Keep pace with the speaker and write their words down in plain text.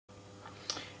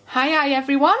Hi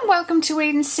everyone, welcome to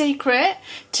Eden's Secret.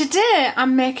 Today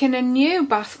I'm making a new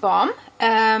bath bomb.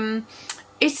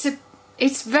 It's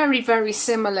very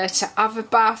similar to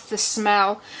AvoBath's, the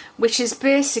smell, which is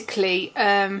basically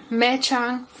May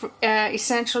Chang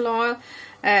essential oil.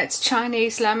 It's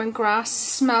Chinese lemongrass.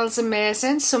 Smells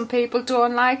amazing. Some people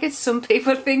don't like it, some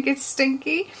people think it's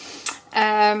stinky,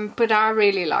 but I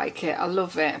really like it. I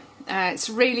love it. It's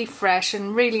really fresh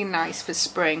and really nice for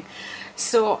spring.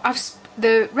 So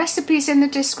the recipe's in the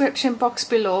description box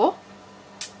below,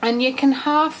 and you can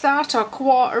half that or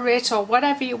quarter it or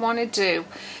whatever you want to do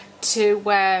to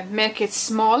make it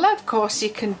smaller. Of course you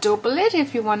can double it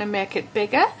if you want to make it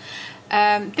bigger.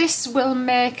 This will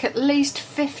make at least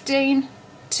 15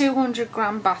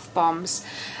 200-gram bath bombs.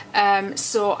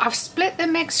 So I've split the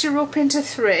mixture up into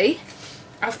 3.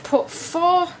 I've put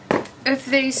 4 of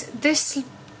these. This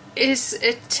is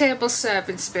a table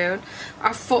serving spoon.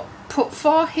 I've put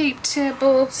 4 heaped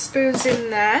tablespoons in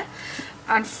there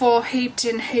and 4 heaped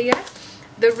in here.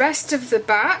 The rest of the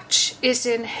batch is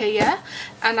in here,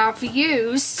 and I've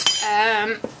used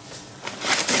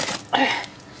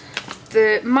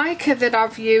the mica that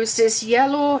I've used is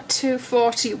yellow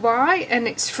 240Y, and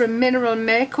it's from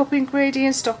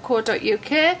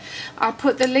mineralmakeup-ingredients.co.uk. I'll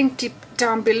put the link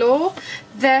down below.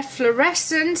 Their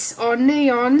fluorescents or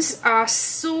neons are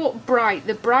so bright,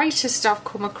 the brightest I've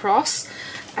come across,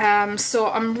 so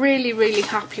I'm really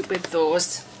happy with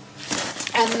those.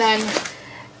 And then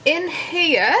in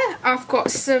here I've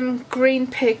got some green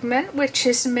pigment, which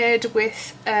is made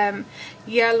with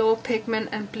yellow pigment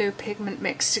and blue pigment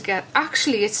mixed together.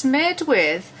 Actually it's made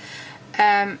with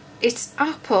it's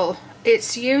apple,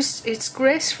 it's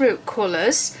grapefruit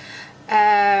colours,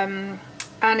 and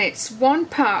it's 1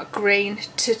 part green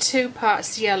to 2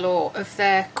 parts yellow of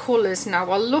their colours. Now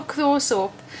I'll look those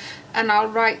up and I'll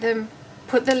write them,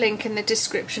 put the link in the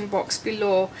description box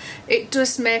below. It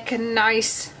does make a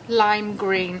nice lime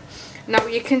green. Now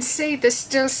you can see there's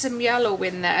still some yellow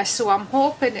in there, so I'm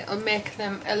hoping it'll make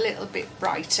them a little bit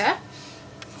brighter.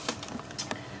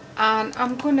 And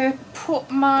I'm going to put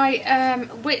my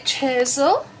witch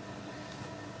hazel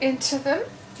into them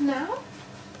now.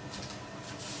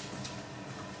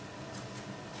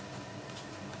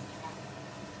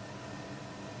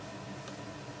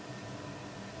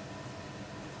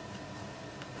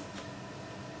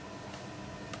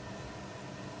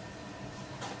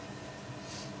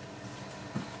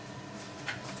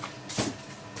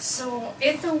 So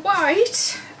in the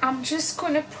white, I'm just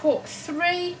going to put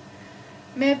 3,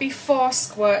 maybe 4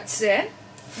 squirts in.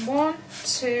 1,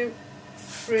 2,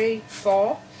 3,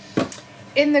 4.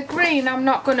 In the green, I'm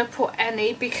not going to put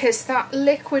any because that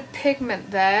liquid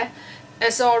pigment there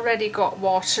has already got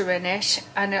water in it,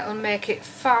 and it'll make it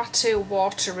far too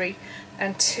watery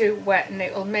and too wet, and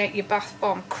it'll make your bath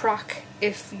bomb crack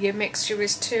if your mixture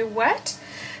is too wet.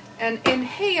 And in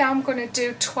here, I'm going to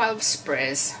do 12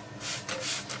 sprays.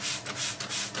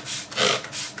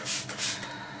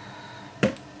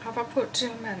 Have I put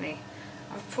too many?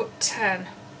 I've put 10.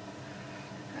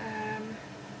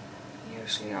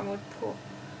 Usually I would put...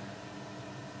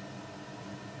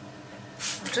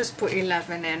 I'll just put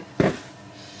 11 in.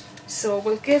 So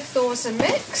we'll give those a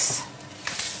mix.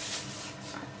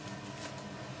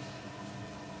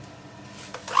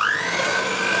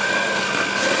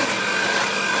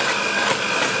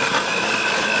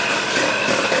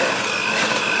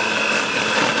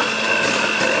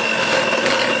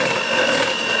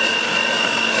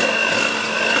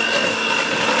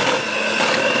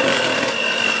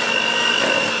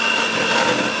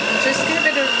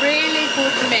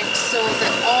 So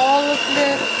that all of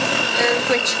the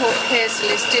witch hazel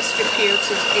is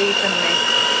distributed evenly.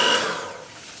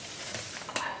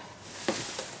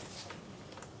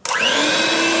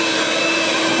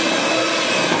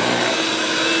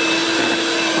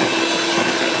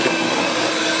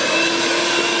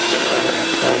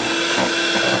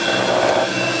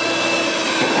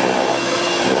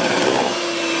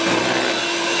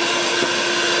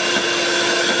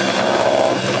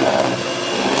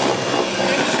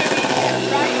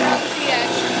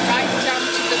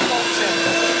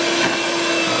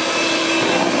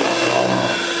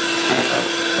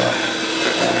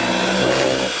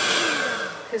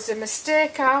 A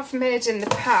mistake I've made in the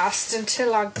past,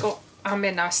 until I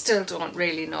still don't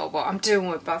really know what I'm doing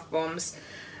with bath bombs.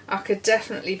 I could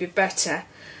definitely be better,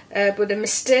 but a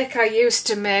mistake I used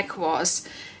to make was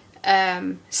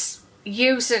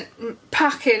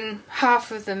packing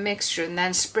half of the mixture and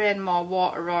then spraying more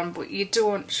water on, but you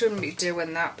shouldn't be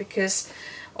doing that, because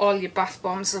all your bath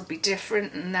bombs will be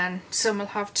different and then some will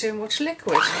have too much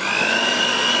liquid.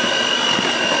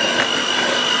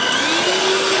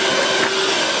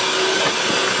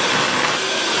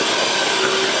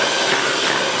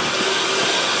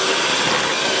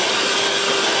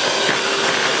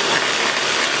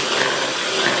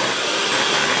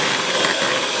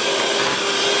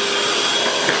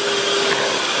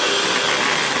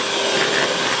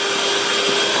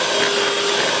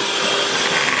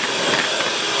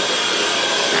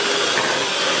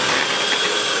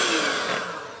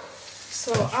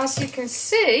 as you can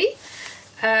see,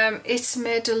 it's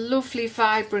made a lovely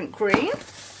vibrant green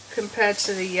compared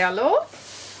to the yellow.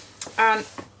 And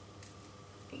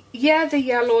yeah, the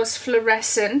yellow is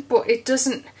fluorescent, but it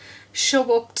doesn't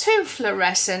show up too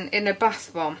fluorescent in a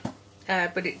bath bomb,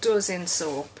 but it does in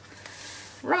soap.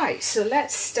 Right, so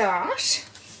let's start.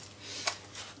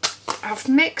 I've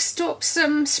mixed up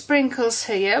some sprinkles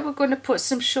here. We're going to put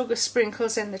some sugar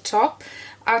sprinkles in the top.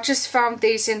 I just found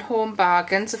these in Home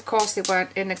Bargains. Of course they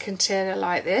weren't in a container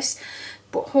like this,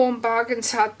 but Home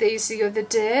Bargains had these the other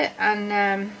day,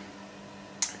 and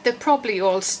they're probably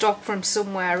all stock from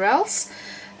somewhere else,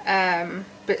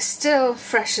 but still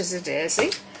fresh as a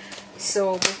daisy.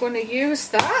 So we're going to use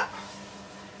that.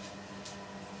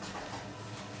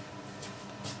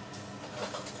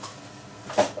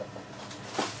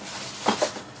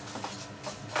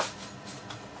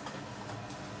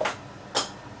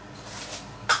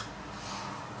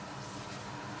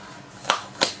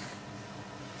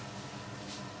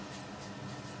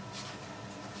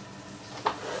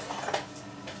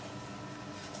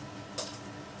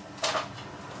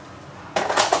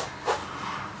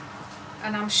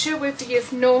 And I'm sure if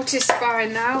you've noticed by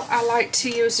now, I like to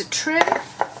use a trim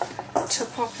to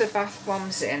pop the bath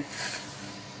bombs in.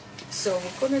 So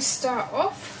we're going to start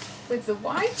off with the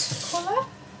white colour.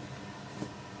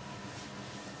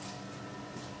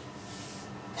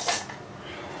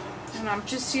 And I'm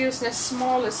just using a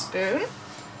smaller spoon.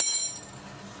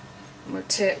 We'll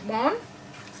take one.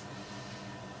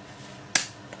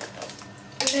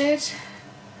 Lid.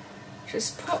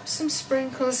 Just pop some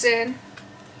sprinkles in.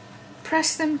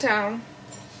 Press them down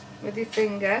with your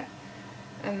finger,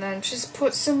 and then just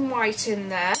put some white in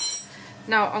there.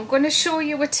 Now I'm going to show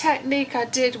you a technique I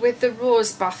did with the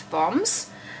rose bath bombs.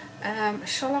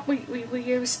 We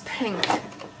use pink.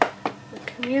 We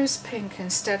can use pink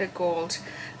instead of gold.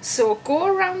 So go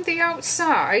around the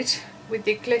outside with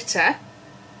your glitter,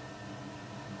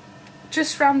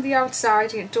 just around the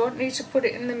outside. You don't need to put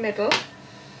it in the middle.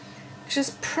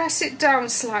 Just press it down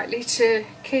slightly to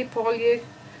keep all your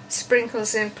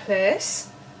sprinkles in place.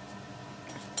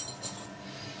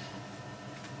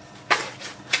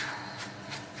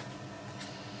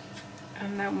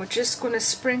 And then we're just going to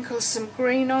sprinkle some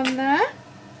green on there,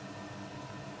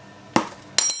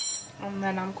 and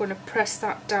then I'm going to press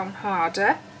that down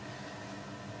harder,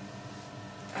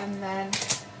 and then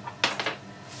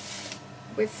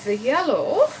with the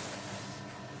yellow,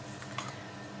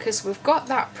 because we've got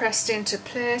that pressed into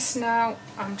place now,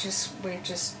 we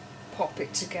just pop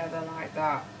it together like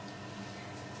that.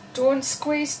 Don't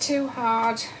squeeze too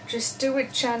hard, just do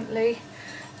it gently.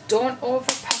 Don't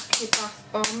overpack your bath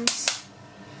bombs.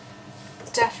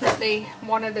 Definitely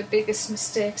one of the biggest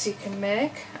mistakes you can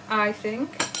make, I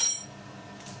think.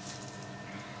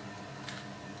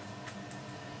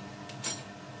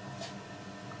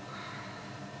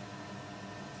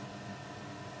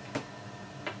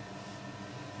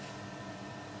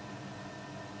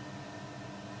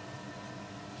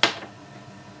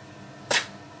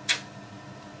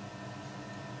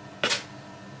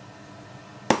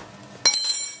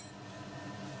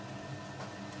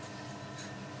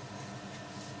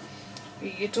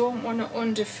 You don't want to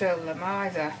underfill them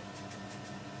either.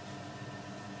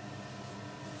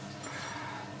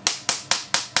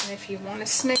 And if you want a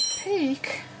sneak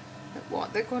peek at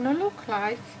what they're going to look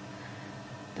like,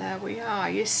 there we are.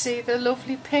 You see the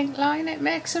lovely pink line it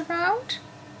makes around?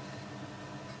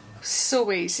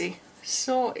 So easy,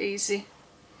 so easy,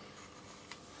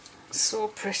 so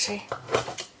pretty.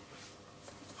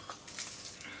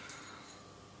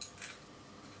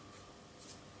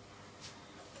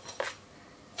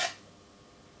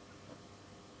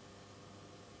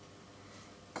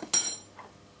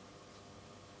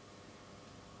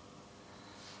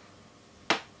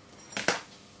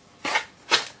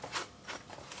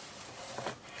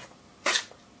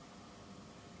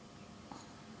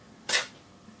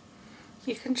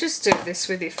 You can just do this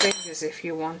with your fingers if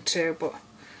you want to, but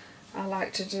I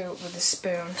like to do it with a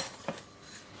spoon.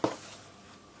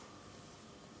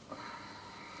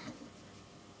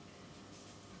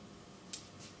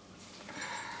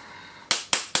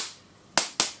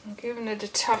 And giving it a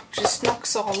tap just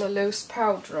knocks all the loose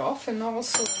powder off, and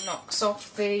also knocks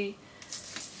off the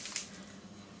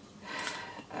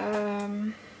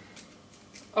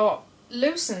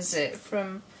loosens it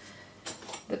from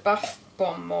the bath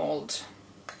bomb mould.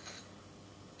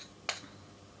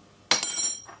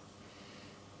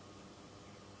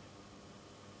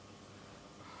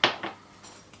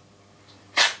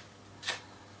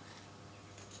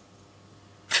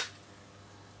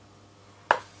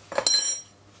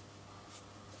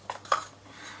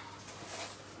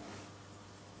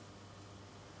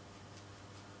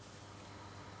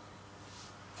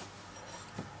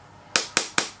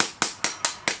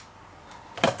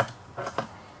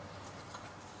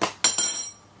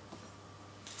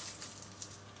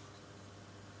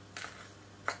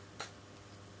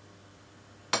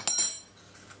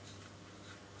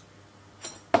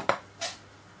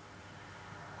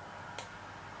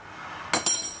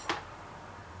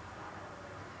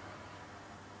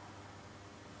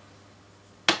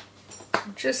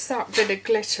 just that bit of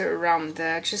glitter around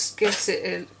there just gives it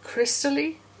a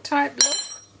crystally type look,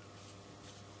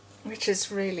 which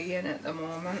is really in at the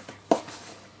moment.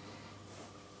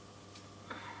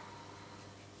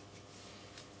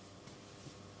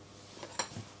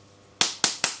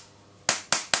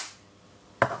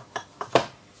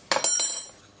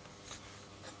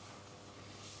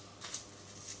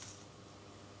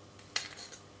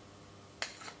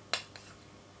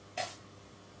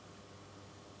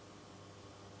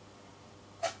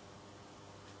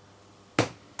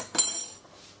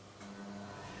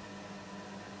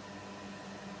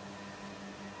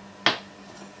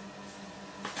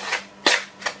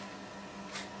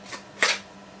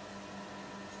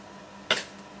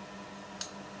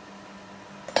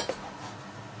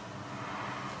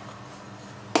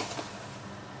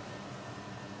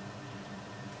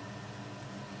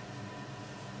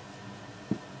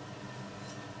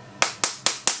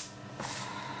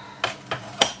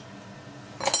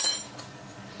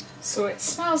 So it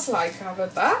smells like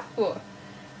AvoBath, but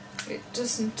it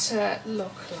doesn't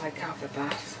look like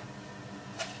AvoBath.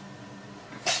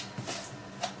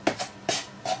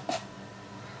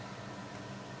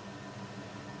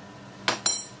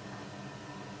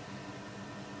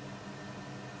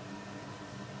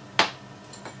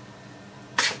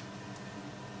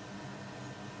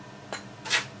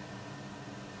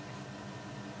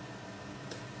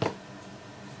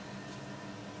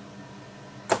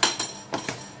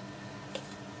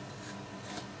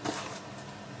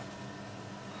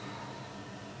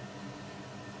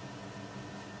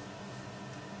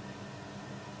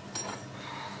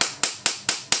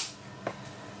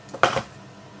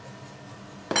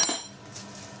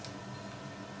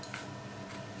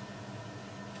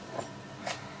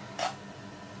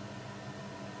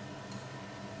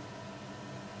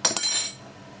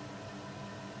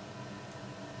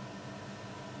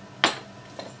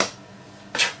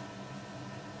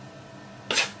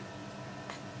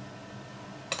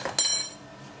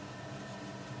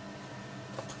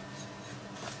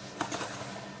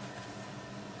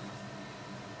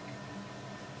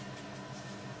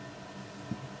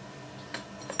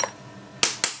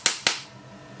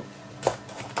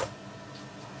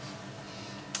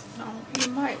 You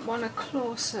might want a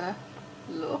closer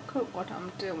look at what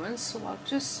I'm doing, so I'll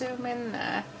just zoom in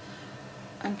there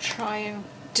and try and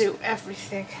do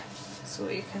everything so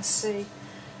you can see.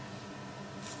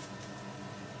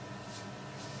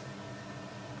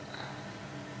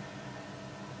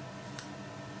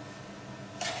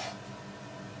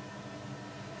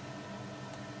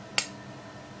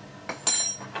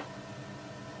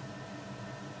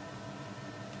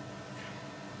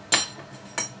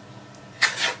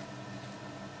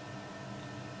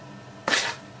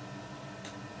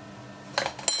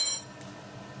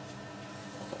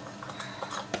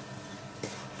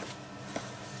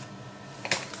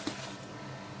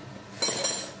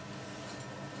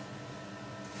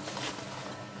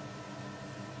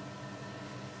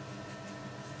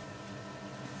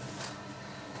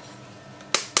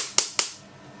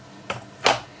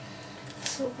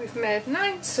 So we've made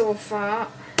 9 so far.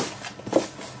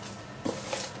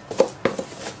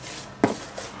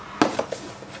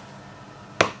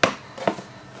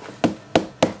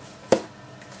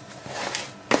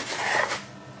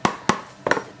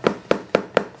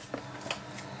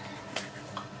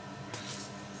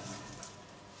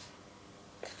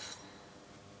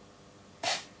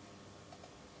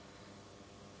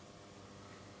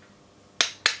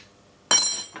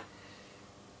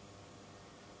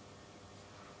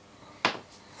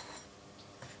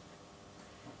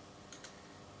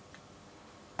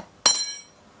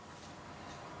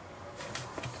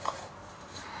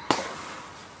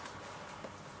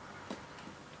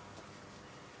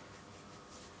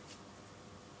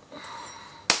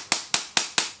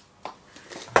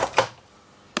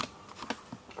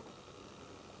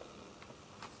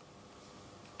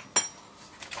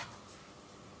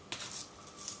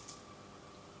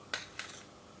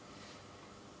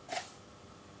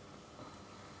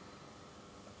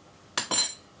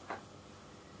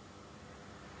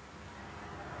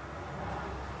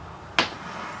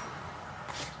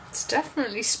 It's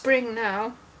definitely spring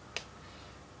now.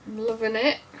 I'm loving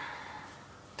it.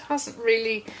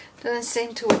 It doesn't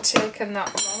seem to have taken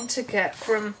that long to get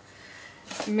from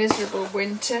miserable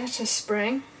winter to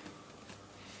spring.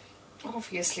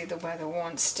 Obviously the weather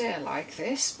won't stay like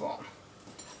this, but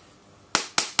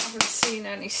I haven't seen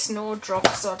any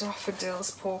snowdrops or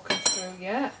daffodils poking through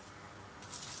yet.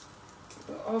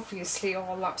 But obviously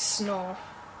all that snow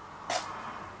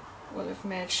will have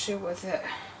made sure that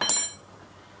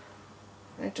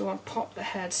they don't pop the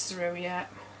heads through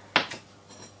yet.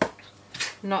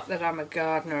 Not that I'm a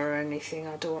gardener or anything,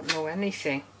 I don't know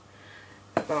anything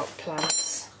about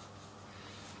plants.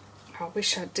 I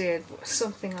wish I did, but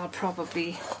something I'll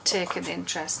probably take an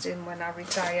interest in when I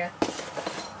retire.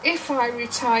 If I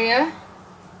retire,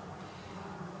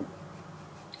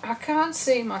 I can't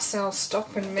see myself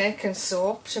stopping making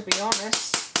soap, to be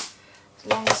honest. As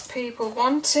long as people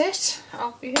want it,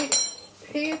 I'll be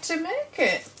here to make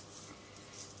it.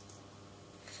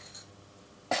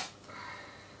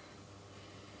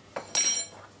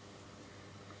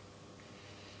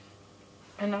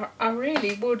 And I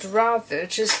really would rather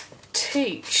just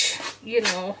teach, you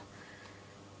know,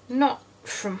 not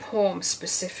from home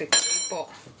specifically, but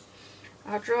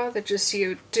I'd rather just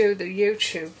do the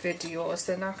YouTube videos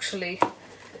than actually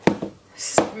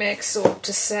make soap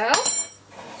to sell.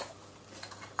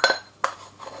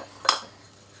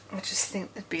 I just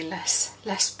think there'd be less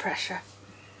pressure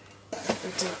if we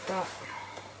did that.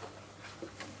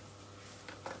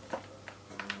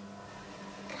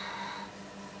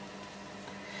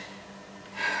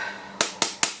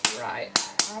 Right,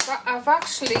 I've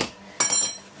actually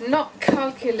not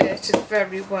calculated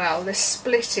very well the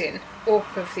splitting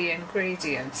up of the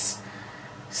ingredients.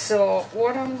 So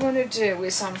what I'm going to do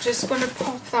is I'm just going to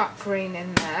pop that green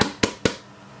in there.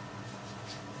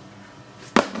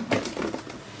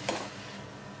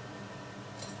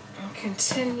 And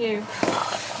continue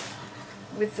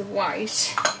with the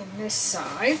white in this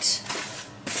side.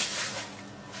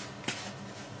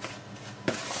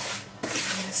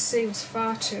 Seems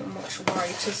far too much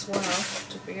white as well,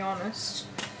 to be honest,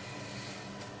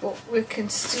 but we can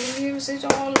still use it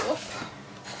all up.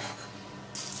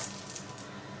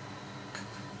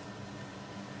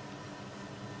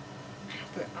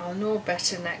 But I'll know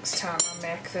better next time I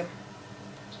make them.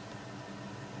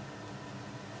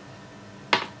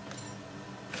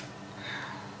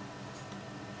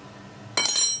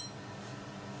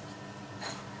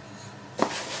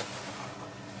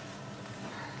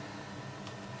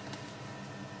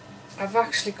 I've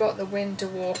actually got the window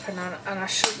open and I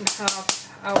shouldn't have.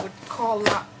 I would call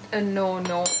that a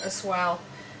no-no as well,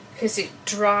 because it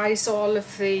dries all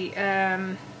of the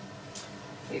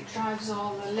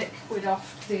liquid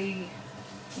off the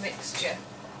mixture.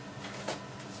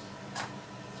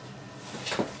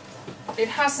 It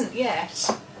hasn't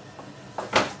yet.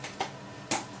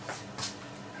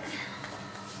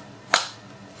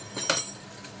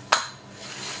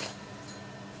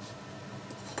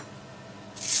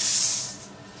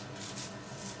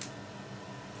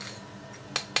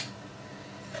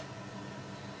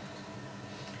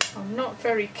 I'm not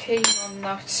very keen on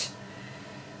that,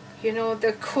 you know,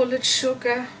 the coloured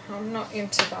sugar. I'm not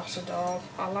into that at all.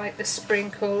 I like the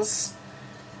sprinkles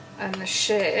and the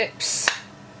shapes,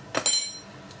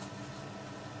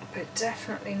 but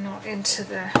definitely not into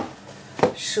the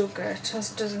sugar. It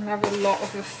just doesn't have a lot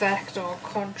of effect or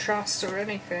contrast or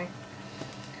anything.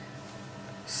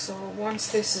 So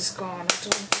once this is gone, I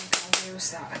don't think I'll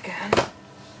use that again.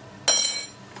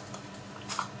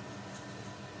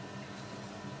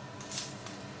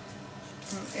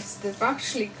 They've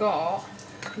actually got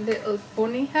little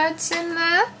bunny heads in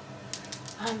there.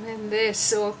 I mean, they're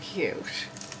so cute.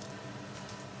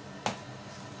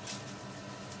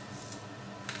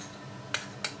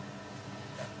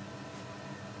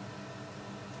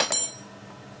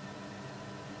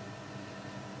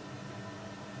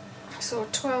 So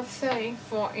 12, 13,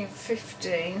 14,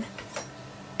 15.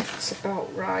 It's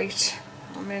about right.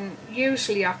 I mean,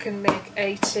 usually I can make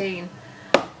 18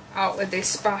 out of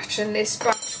this batch, and this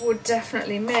batch would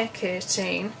definitely make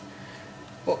 18,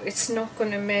 but it's not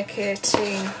going to make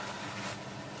 18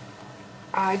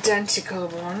 identical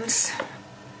ones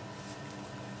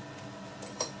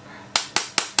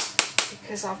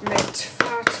because I've made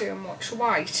far too much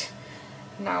white.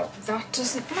 Now that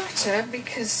doesn't matter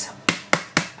because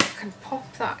I can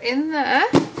pop that in there.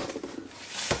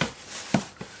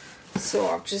 So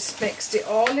I've just mixed it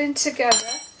all in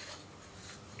together.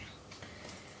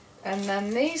 And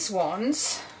then these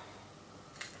ones,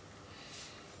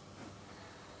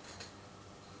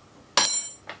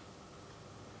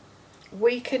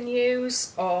 we can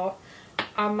use, or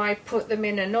I might put them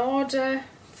in an order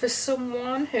for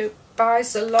someone who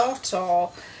buys a lot,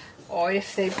 or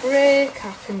if they break,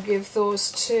 I can give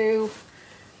those to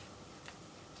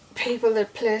people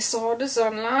that place orders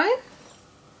online.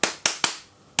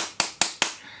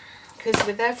 Because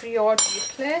with every order you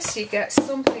place, you get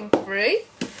something free.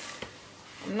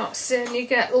 I'm not saying you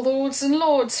get loads and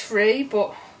loads free,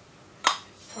 but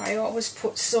I always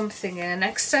put something in,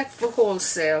 except for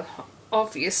wholesale,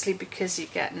 obviously, because you're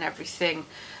getting everything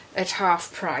at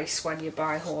half price when you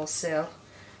buy wholesale,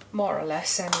 more or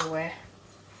less anyway.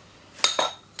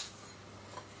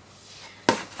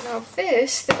 Now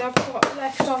this that I've got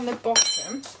left on the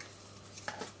bottom,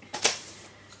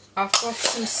 I've got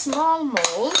some small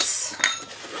moulds,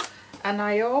 and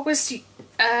I always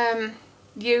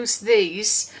use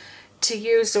these to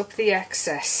use up the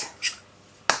excess.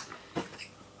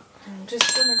 I'm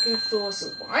just going to give those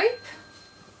a wipe.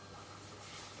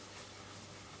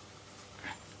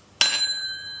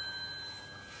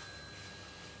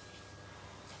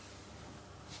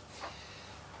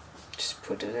 Just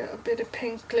put a little bit of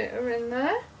pink glitter in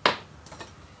there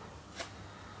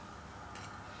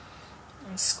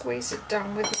and squeeze it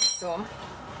down with my thumb.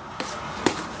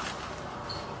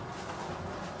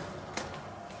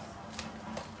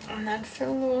 And then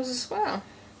fill those as well.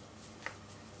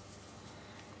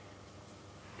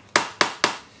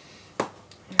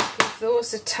 And give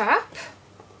those a tap.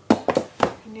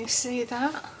 Can you see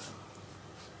that?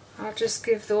 I'll just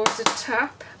give those a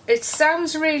tap. It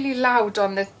sounds really loud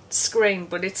on the screen,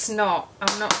 but it's not.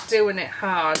 I'm not doing it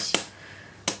hard.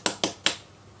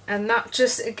 And that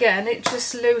just, again, it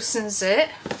just loosens it.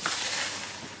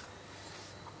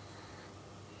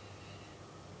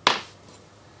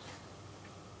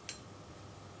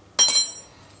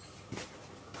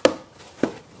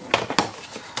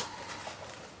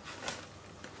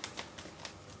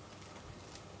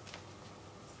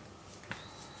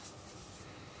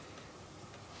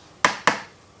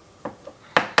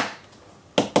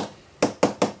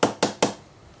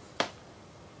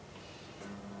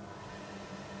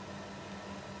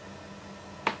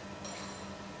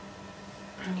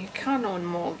 And you can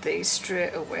unmold these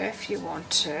straight away if you want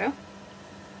to.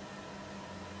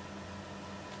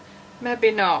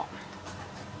 Maybe not.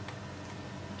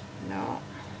 No.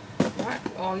 Right,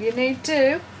 all you need to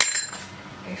do,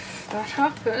 if that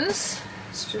happens,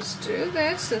 is just do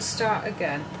this and start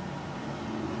again.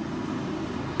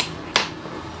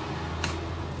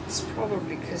 It's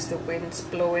probably because the wind's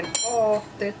blowing. Oh,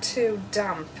 they're too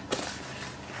damp.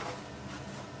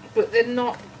 But they're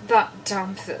not that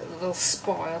damp that they'll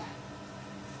spoil.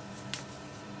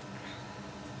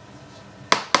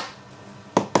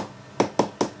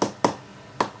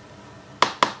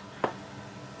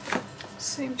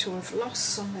 Seem to have lost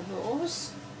some of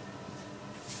those.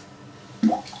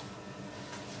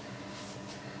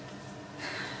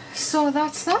 So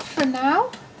that's that for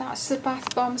now. That's the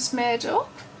bath bombs made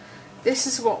up. This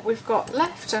is what we've got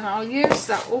left, and I'll use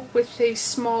that up with these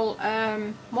small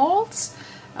moulds,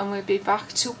 and we'll be back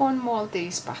to unmold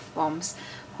these bath bombs.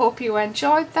 Hope you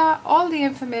enjoyed that. All the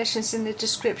information's in the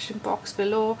description box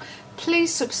below.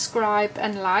 Please subscribe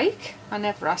and like. I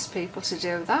never ask people to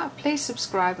do that. Please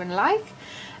subscribe and like,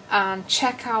 and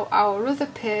check out our other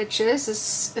pages,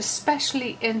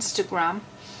 especially Instagram.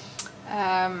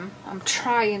 I'm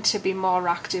trying to be more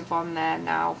active on there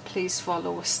now. Please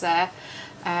follow us there.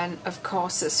 And of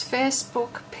course there's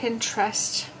Facebook,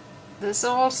 Pinterest. There's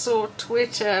also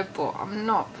Twitter, but I'm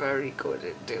not very good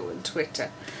at doing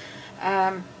Twitter.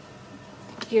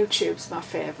 YouTube's my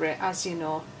favourite, as you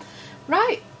know.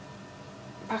 Right,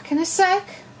 back in a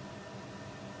sec.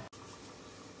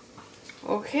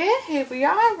 Okay, here we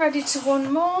are, ready to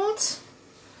unmold.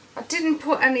 I didn't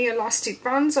put any elastic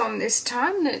bands on this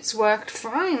time, and it's worked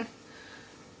fine.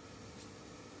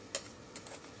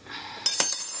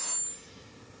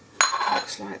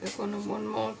 Looks like they're going to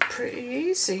unmold pretty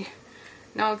easy.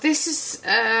 Now this is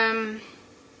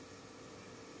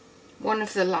one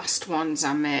of the last ones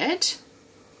I made.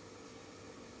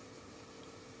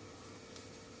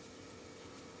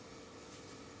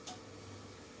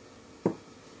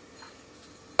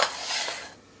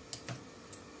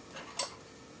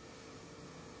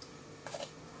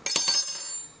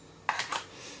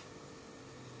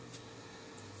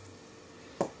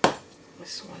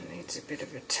 This one needs a bit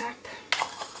of a tap.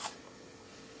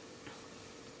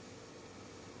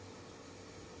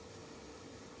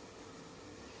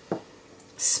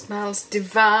 Smells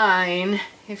divine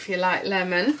if you like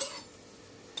lemon.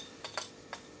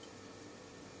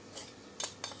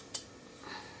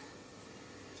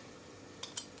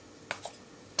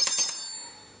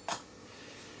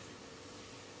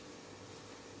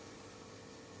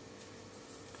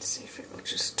 Let's see if it will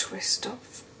just twist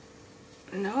off.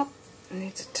 No, it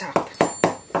needs a tap.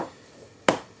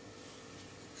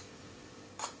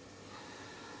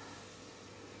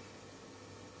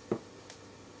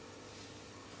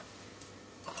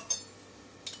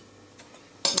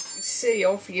 See,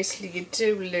 obviously you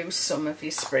do lose some of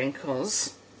your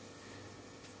sprinkles,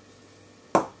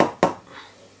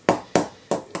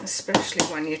 especially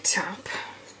when you tap.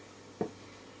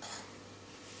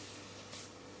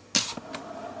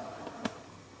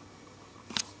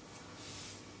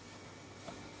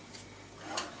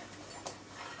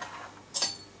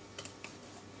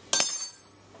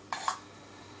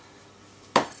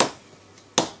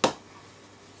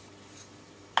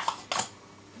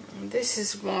 this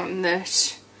is one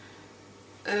that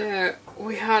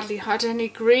we hardly had any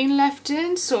green left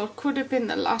in, so it could have been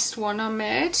the last one I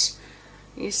made.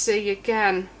 You see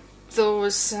again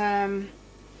those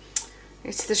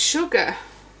it's the sugar,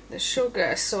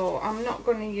 so I'm not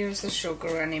going to use the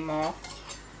sugar anymore.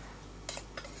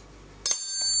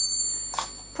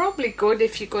 Probably good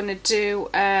if you're going to do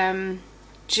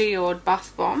geode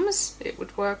bath bombs. It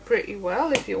would work pretty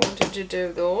well if you wanted to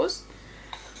do those.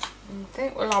 I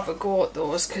think we'll have a go at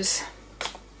those because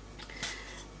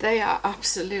they are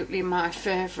absolutely my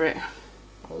favourite.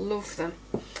 I love them,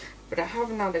 but I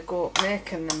haven't had a go at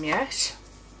making them yet.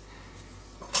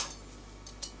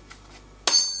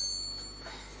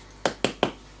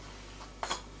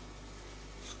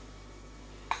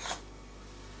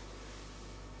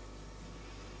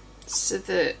 So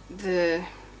the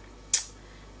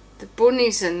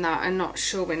bunnies and that are not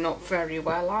showing up very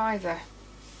well either.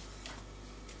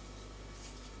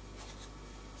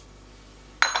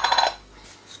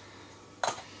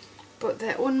 But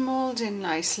they're unmoulding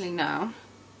nicely now,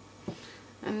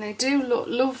 and they do look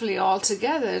lovely all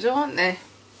together, don't they?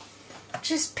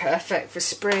 Just perfect for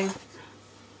spring.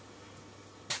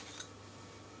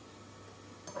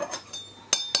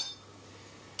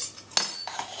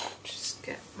 Just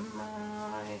get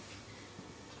my...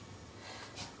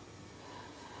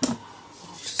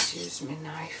 I'll just use my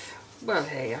knife. Well,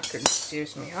 hey, I can just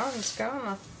use my hands, can't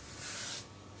I?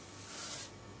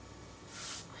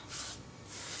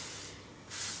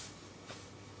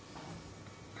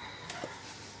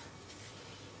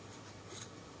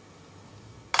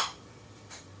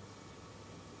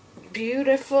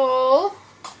 Beautiful.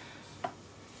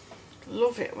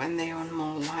 Love it when they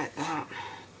unmold like that.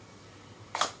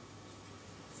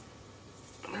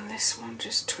 And this one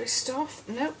just twist off.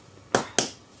 Nope.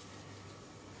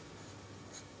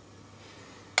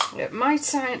 It might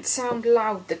sound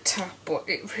loud, the tap, but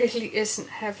it really isn't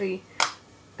heavy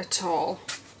at all.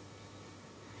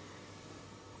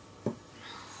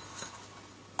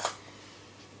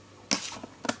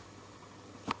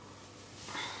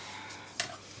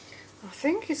 I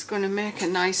think it's going to make a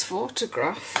nice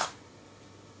photograph.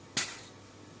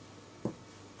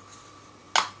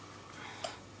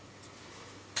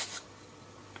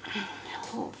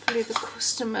 Hopefully the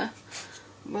customer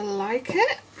will like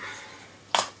it.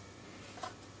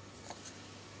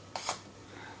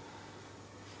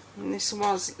 And this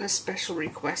was a special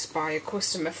request by a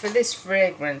customer for this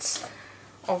fragrance.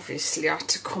 Obviously I had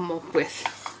to come up with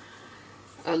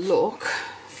a look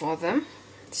for them.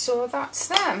 So that's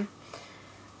them.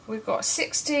 We've got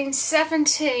 16,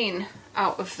 17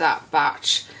 out of that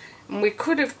batch, and we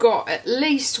could have got at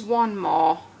least one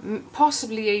more,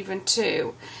 possibly even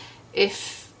two,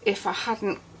 if I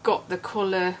hadn't got the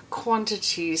colour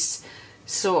quantities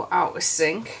so out of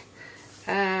sync.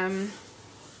 But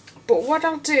what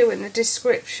I'll do in the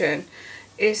description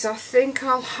is I think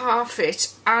I'll half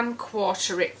it and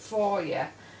quarter it for you,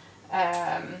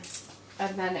 and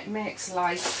then it makes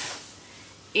life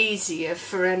easier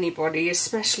for anybody,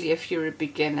 especially if you're a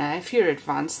beginner. If you're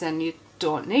advanced, then you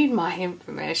don't need my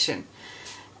information.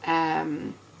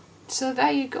 So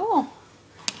there you go.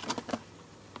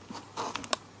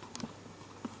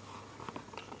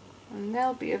 And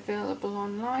they'll be available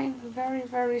online very,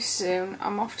 very soon.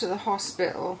 I'm off to the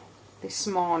hospital this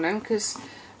morning because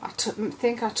I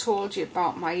think I told you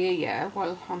about my ear.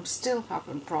 Well, I'm still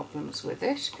having problems with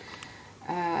it.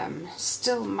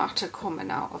 Still matter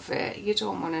coming out of it. You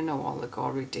don't want to know all the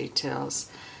gory details,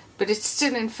 but it's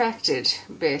still infected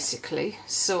basically.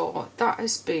 So that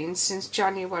has been since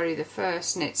January the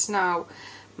 1st, and it's now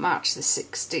March the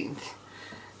 16th.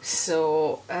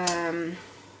 So I'm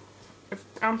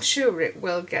sure it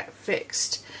will get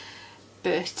fixed,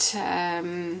 but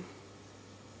I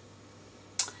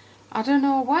don't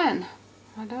know when.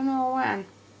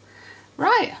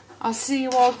 Right, I'll see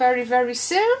you all very, very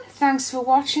soon. Thanks for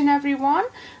watching, everyone.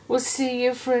 We'll see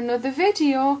you for another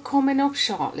video coming up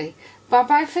shortly. Bye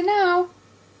bye for now.